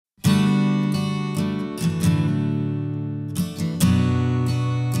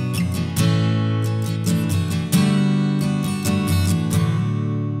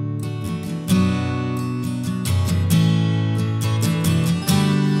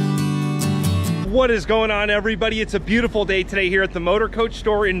What is going on, everybody? It's a beautiful day today here at the Motor Coach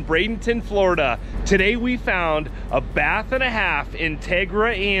store in Bradenton, Florida. Today we found a bath and a half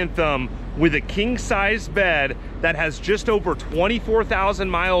Entegra Anthem with a king-size bed that has just over 24,000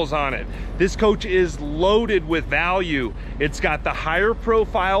 miles on it. This coach is loaded with value. It's got the higher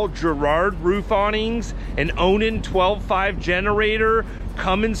profile Girard roof awnings, an Onan 12.5 generator,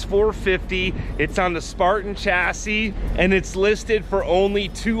 Cummins 450. It's on the Spartan chassis, and it's listed for only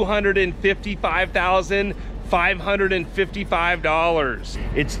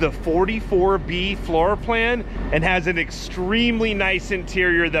 $255,555. It's the 44B floor plan and has an extremely nice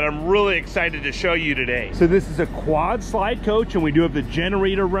interior that I'm really excited to show you today. So this is a quad slide coach, and we do have the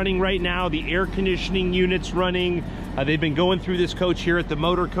generator running right now, the air conditioning units running. They've been going through this coach here at the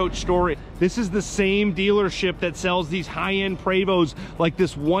Motor Coach store. This is the same dealership that sells these high-end Prevos, like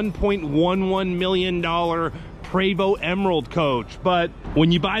this $1.11 million Prevo Emerald coach. But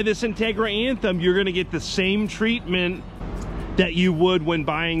when you buy this Entegra Anthem, you're going to get the same treatment that you would when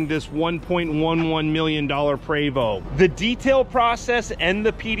buying this $1.11 million Prevo. The detail process and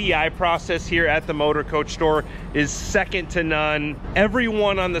the PDI process here at the Motor Coach store is second to none.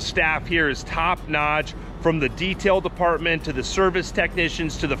 Everyone on the staff here is top-notch. From the detail department to the service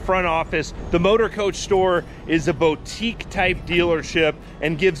technicians to the front office, the Motor Coach store is a boutique type dealership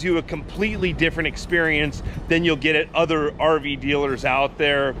and gives you a completely different experience than you'll get at other RV dealers out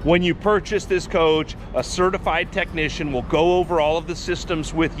there. When you purchase this coach, a certified technician will go over all of the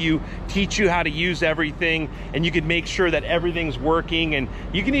systems with you, teach you how to use everything, and you can make sure that everything's working. And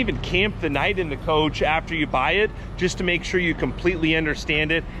you can even camp the night in the coach after you buy it, just to make sure you completely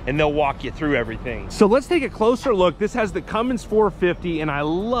understand it, and they'll walk you through everything. So let's take a closer look. This has the Cummins 450, and I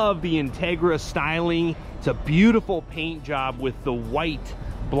love the Entegra styling. It's a beautiful paint job with the white,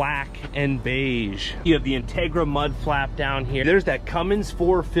 black, and beige. You have the Entegra mud flap down here. There's that Cummins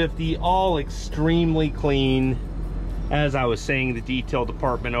 450, all extremely clean. As I was saying, the detail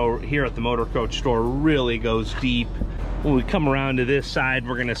department over here at the Motor Coach store really goes deep. When we come around to this side,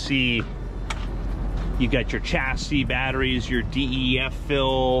 we're gonna see you got your chassis batteries, your DEF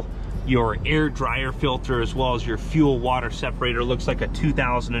fill, your air dryer filter, as well as your fuel water separator. Looks like a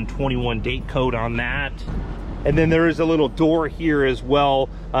 2021 date code on that. And then there is a little door here as well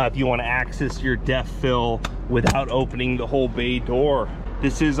if you want to access your DEF fill without opening the whole bay door.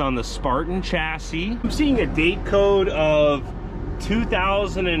 This is on the Spartan chassis. I'm seeing a date code of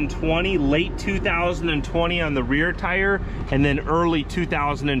 2020, late 2020 on the rear tire, and then early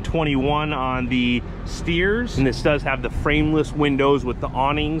 2021 on the steers. And this does have the frameless windows with the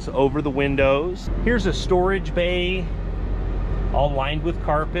awnings over the windows. Here's a storage bay, all lined with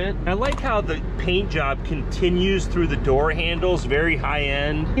carpet. I like how the paint job continues through the door handles, very high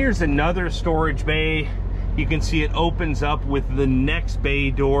end. Here's another storage bay. You can see it opens up with the next bay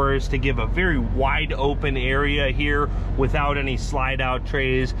doors to give a very wide open area here without any slide out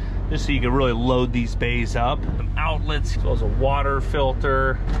trays, just so you can really load these bays up. Some outlets, as well as a water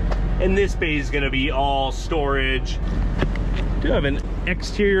filter. And this bay is gonna be all storage. We do have an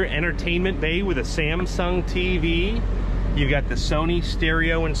exterior entertainment bay with a Samsung TV. You've got the Sony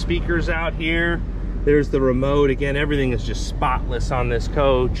stereo and speakers out here. There's the remote. Again, everything is just spotless on this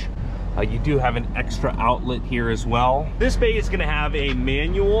coach. You do have an extra outlet here as well. This bay is gonna have a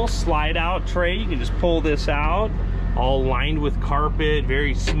manual slide out tray. You can just pull this out, all lined with carpet,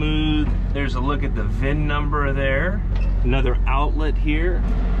 very smooth. There's a look at the VIN number there. Another outlet here.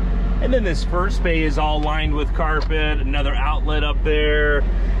 And then this first bay is all lined with carpet, another outlet up there.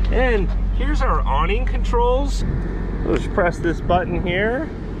 And here's our awning controls. Let's press this button here.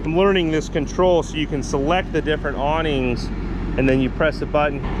 I'm learning this control so you can select the different awnings, and then you press a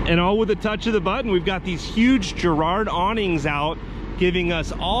button, and all with a touch of the button. We've got these huge Girard awnings out, giving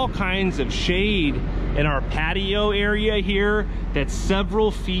us all kinds of shade in our patio area here. That's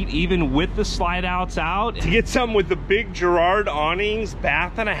several feet, even with the slide outs out. To get something with the big Girard awnings,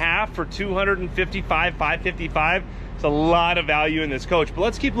 bath and a half for $255,555. It's a lot of value in this coach. But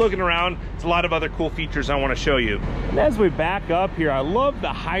let's keep looking around. There's a lot of other cool features I want to show you. And as we back up here, I love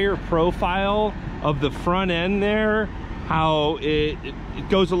the higher profile of the front end there. How it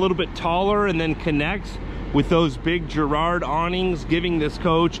goes a little bit taller and then connects with those big Girard awnings, giving this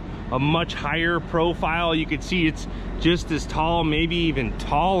coach a much higher profile. You can see it's just as tall, maybe even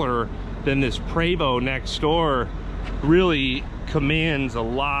taller than this Prevo next door. Really commands a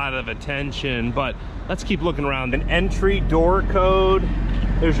lot of attention. But let's keep looking around. An entry door code.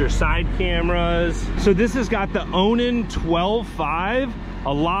 There's your side cameras. So this has got the Onan 12.5.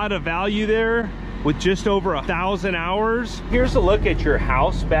 A lot of value there, with just over 1,000 hours. Here's a look at your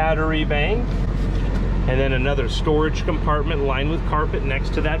house battery bank. And then another storage compartment lined with carpet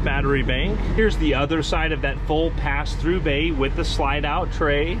next to that battery bank. Here's the other side of that full pass-through bay with the slide-out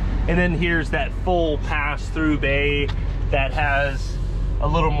tray. And then here's that full pass-through bay that has a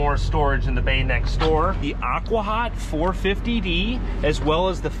little more storage in the bay next door. The AquaHot 450D, as well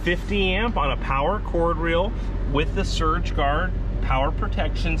as the 50 amp on a power cord reel with the Surge Guard power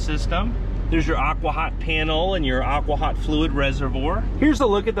protection system. There's your AquaHot panel and your AquaHot fluid reservoir. Here's a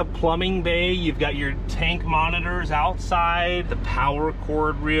look at the plumbing bay. You've got your tank monitors outside, the power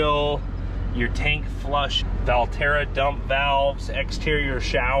cord reel, your tank flush, Valterra dump valves, exterior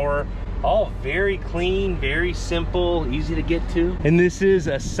shower. All very clean, very simple, easy to get to. And this is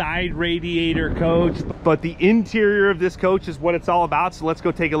a side radiator coach, but the interior of this coach is what it's all about. So let's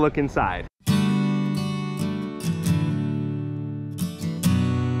go take a look inside.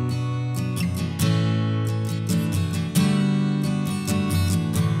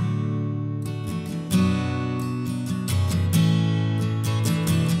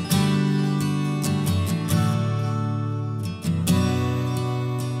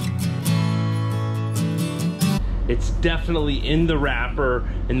 It's definitely in the wrapper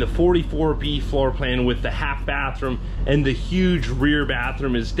in the 44B floor plan with the half bathroom, and the huge rear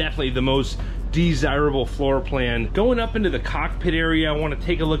bathroom is definitely the most desirable floor plan. Going up into the cockpit area, I want to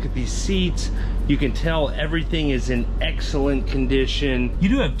take a look at these seats. You can tell everything is in excellent condition. You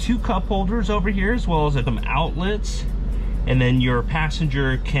do have two cup holders over here, as well as some outlets, and then your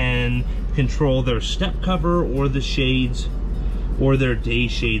passenger can control their step cover or the shades or their day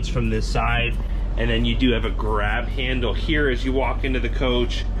shades from this side. And then you do have a grab handle here as you walk into the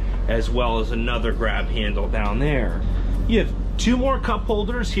coach, as well as another grab handle down there. You have two more cup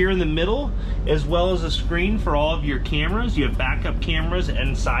holders here in the middle, as well as a screen for all of your cameras. You have backup cameras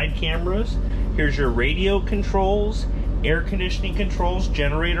and side cameras. Here's your radio controls, air conditioning controls,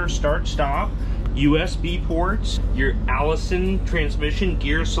 generator start stop, USB ports, your Allison transmission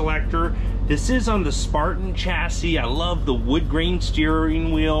gear selector. This is on the Spartan chassis. I love the wood grain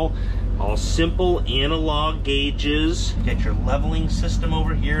steering wheel. All simple analog gauges. You got your leveling system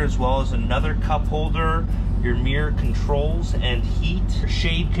over here, as well as another cup holder, your mirror controls and heat,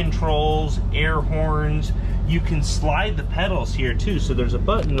 shade controls, air horns. You can slide the pedals here too. So there's a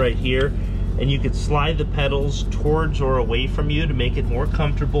button right here, and you can slide the pedals towards or away from you to make it more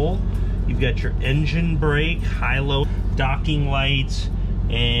comfortable. You've got your engine brake, high-low docking lights,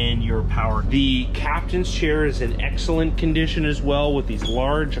 and your power. The captain's chair is in excellent condition as well, with these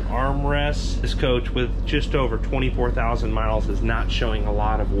large armrests. This coach, with just over 24,000 miles, is not showing a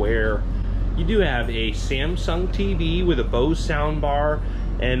lot of wear. You do have a Samsung TV with a Bose soundbar,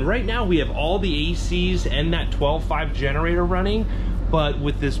 and right now we have all the ACs and that 12.5 generator running. But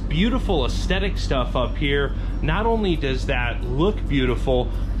with this beautiful aesthetic stuff up here, not only does that look beautiful,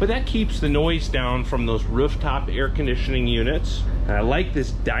 but that keeps the noise down from those rooftop air conditioning units. And I like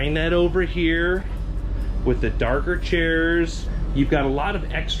this dinette over here with the darker chairs. You've got a lot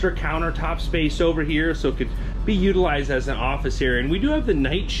of extra countertop space over here, so it could be utilized as an office area. And we do have the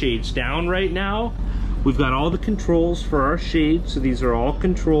night shades down right now. We've got all the controls for our shades, so these are all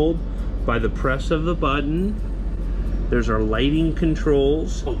controlled by the press of the button. There's our lighting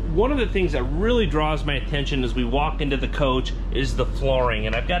controls. One of the things that really draws my attention as we walk into the coach is the flooring.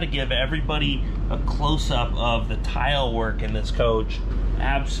 And I've got to give everybody a close-up of the tile work in this coach.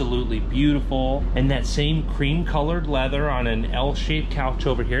 Absolutely beautiful. And that same cream-colored leather on an L-shaped couch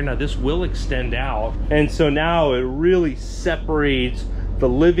over here. Now this will extend out. And so now it really separates the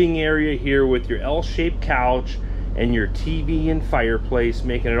living area here with your L-shaped couch and your TV and fireplace,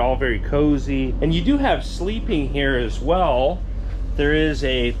 making it all very cozy. And you do have sleeping here as well. There is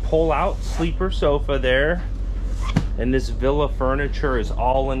a pull-out sleeper sofa there, and this Villa furniture is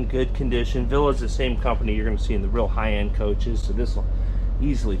all in good condition. Villa is the same company you're going to see in the real high-end coaches, so this will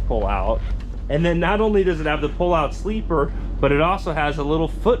easily pull out. And then not only does it have the pull-out sleeper, but it also has a little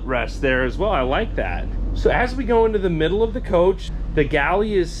footrest there as well. I like that. So as we go into the middle of the coach, the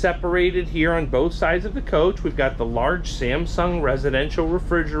galley is separated here on both sides of the coach. We've got the large Samsung residential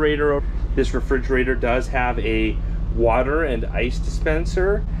refrigerator. This refrigerator does have a water and ice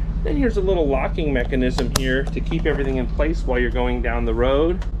dispenser. Then here's a little locking mechanism here to keep everything in place while you're going down the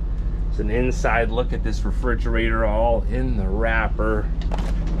road. It's an inside look at this refrigerator, all in the wrapper.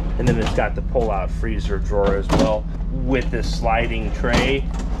 And then it's got the pull-out freezer drawer as well with this sliding tray.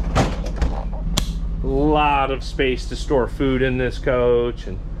 A lot of space to store food in this coach,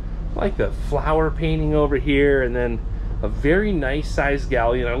 and I like the flower painting over here, and then a very nice sized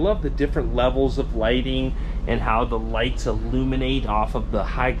galley. And I love the different levels of lighting and how the lights illuminate off of the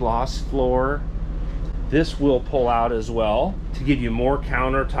high gloss floor. This will pull out as well to give you more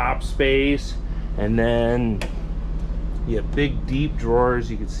countertop space And then you have big deep drawers.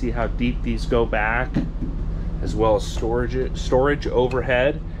 You can see how deep these go back, as well as storage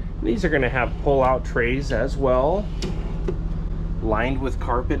overhead. And these are going to have pull-out trays as well, lined with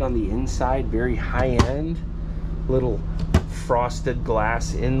carpet on the inside, very high-end. Little frosted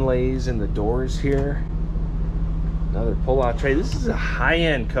glass inlays in the doors here. Another pull-out tray. This is a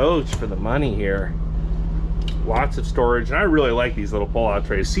high-end coach for the money here. Lots of storage, and I really like these little pull-out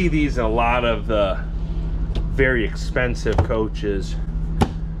trays. See these in a lot of the very expensive coaches.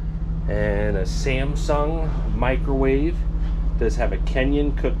 And a Samsung microwave. Does have a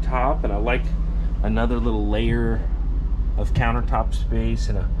Kenyan cooktop, and I like another little layer of countertop space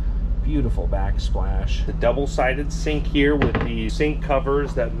and a beautiful backsplash. The double-sided sink here with the sink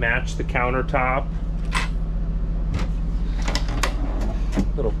covers that match the countertop.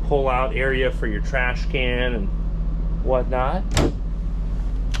 Little pull-out area for your trash can and whatnot.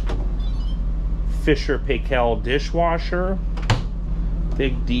 Fisher Paykel dishwasher.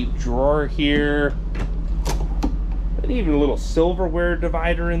 Big deep drawer here. And even a little silverware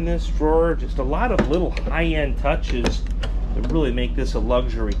divider in this drawer. Just a lot of little high-end touches that really make this a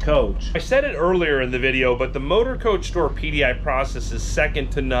luxury coach. I said it earlier in the video, but the Motor Coach Store PDI process is second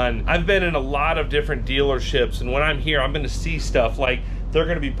to none. I've been in a lot of different dealerships, and when I'm here, I'm going to see stuff like they're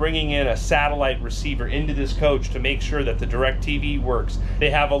going to be bringing in a satellite receiver into this coach to make sure that the DirecTV works. They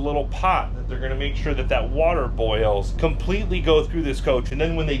have a little pot that they're going to make sure that that water boils. Completely go through this coach, and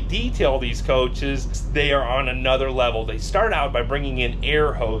then when they detail these coaches, they are on another level. They start out by bringing in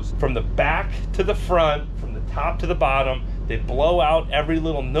air hose from the back to the front, from the top to the bottom. They blow out every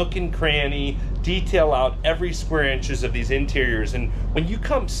little nook and cranny, detail out every square inches of these interiors. And when you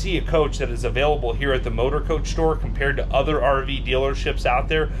come see a coach that is available here at the Motor Coach Store compared to other RV dealerships out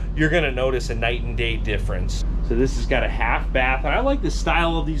there, you're going to notice a night and day difference. So this has got a half bath. I like the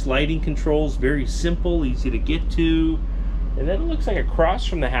style of these lighting controls. Very simple, easy to get to. And then it looks like across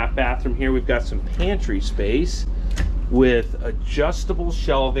from the half bathroom here, we've got some pantry space with adjustable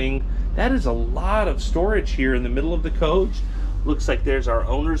shelving. That is a lot of storage here in the middle of the coach. Looks like there's our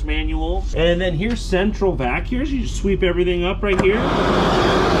owner's manual. And then here's central vac here. So you just sweep everything up right here.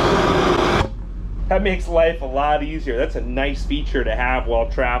 That makes life a lot easier. That's a nice feature to have while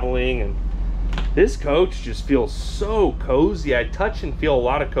traveling. And this coach just feels so cozy. I touch and feel a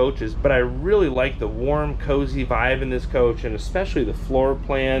lot of coaches, but I really like the warm, cozy vibe in this coach, and especially the floor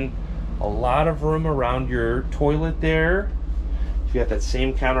plan. A lot of room around your toilet there. You got that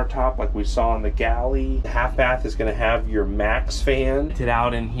same countertop like we saw in the galley. The half bath is going to have your max fan fitted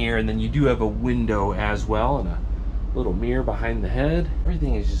out in here, and then you do have a window as well and a little mirror behind the head.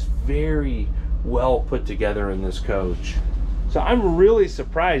 Everything is just very well put together in this coach. So I'm really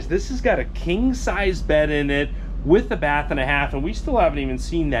surprised. This has got a king size bed in it with a bath and a half, and we still haven't even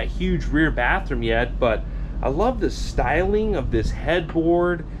seen that huge rear bathroom yet, but I love the styling of this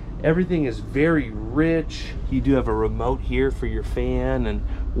headboard. Everything is very rich. You do have a remote here for your fan and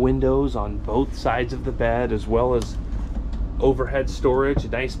windows on both sides of the bed, as well as overhead storage. A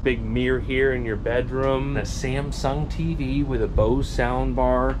nice big mirror here in your bedroom. A Samsung TV with a Bose sound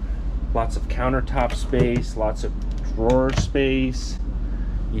bar. Lots of countertop space, lots of drawer space.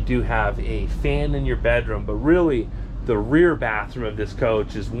 You do have a fan in your bedroom, but really the rear bathroom of this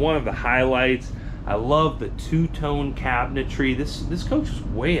coach is one of the highlights. I love the two-tone cabinetry. This coach is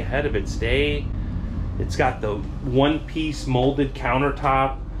way ahead of its day. It's got the one-piece molded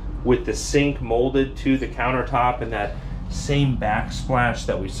countertop with the sink molded to the countertop and that same backsplash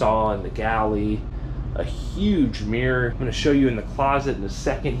that we saw in the galley. A huge mirror. I'm going to show you in the closet in a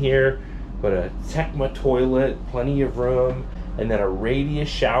second here, but a Tecma toilet, plenty of room, and then a radius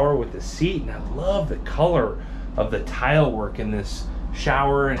shower with the seat. And I love the color of the tile work in this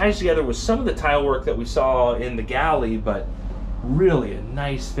shower, and ties together with some of the tile work that we saw in the galley, but really a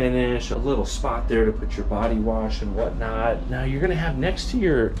nice finish. A little spot there to put your body wash and whatnot. Now you're going to have next to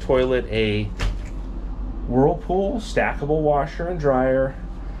your toilet a Whirlpool stackable washer and dryer,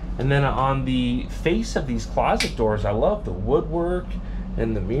 and then on the face of these closet doors, I love the woodwork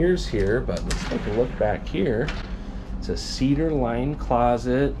and the mirrors here, but let's take a look back here. It's a cedar lined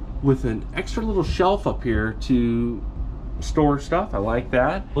closet with an extra little shelf up here to store stuff. I like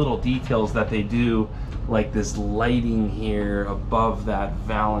that. Little details that they do, like this lighting here above that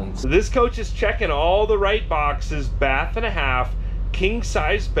valance. So this coach is checking all the right boxes. Bath and a half, king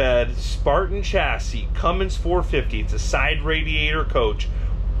size bed, Spartan chassis, Cummins 450. It's a side radiator coach.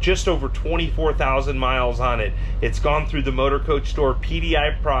 Just over 24,000 miles on it. It's gone through the Motor Coach Store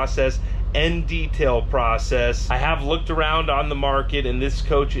PDI process. and detail process. I have looked around on the market, and this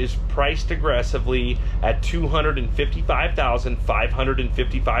coach is priced aggressively at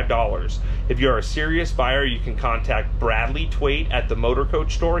 $255,555. If you're a serious buyer, you can contact Bradley Twait at the Motor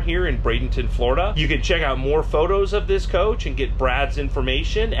Coach store here in Bradenton, Florida. You can check out more photos of this coach and get Brad's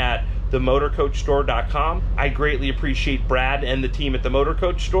information at themotorcoachstore.com. I greatly appreciate Brad and the team at the Motor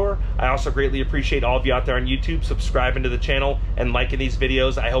Coach store. I also greatly appreciate all of you out there on YouTube subscribing to the channel and liking these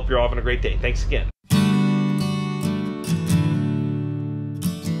videos. I hope you're all having a great day. Thanks again.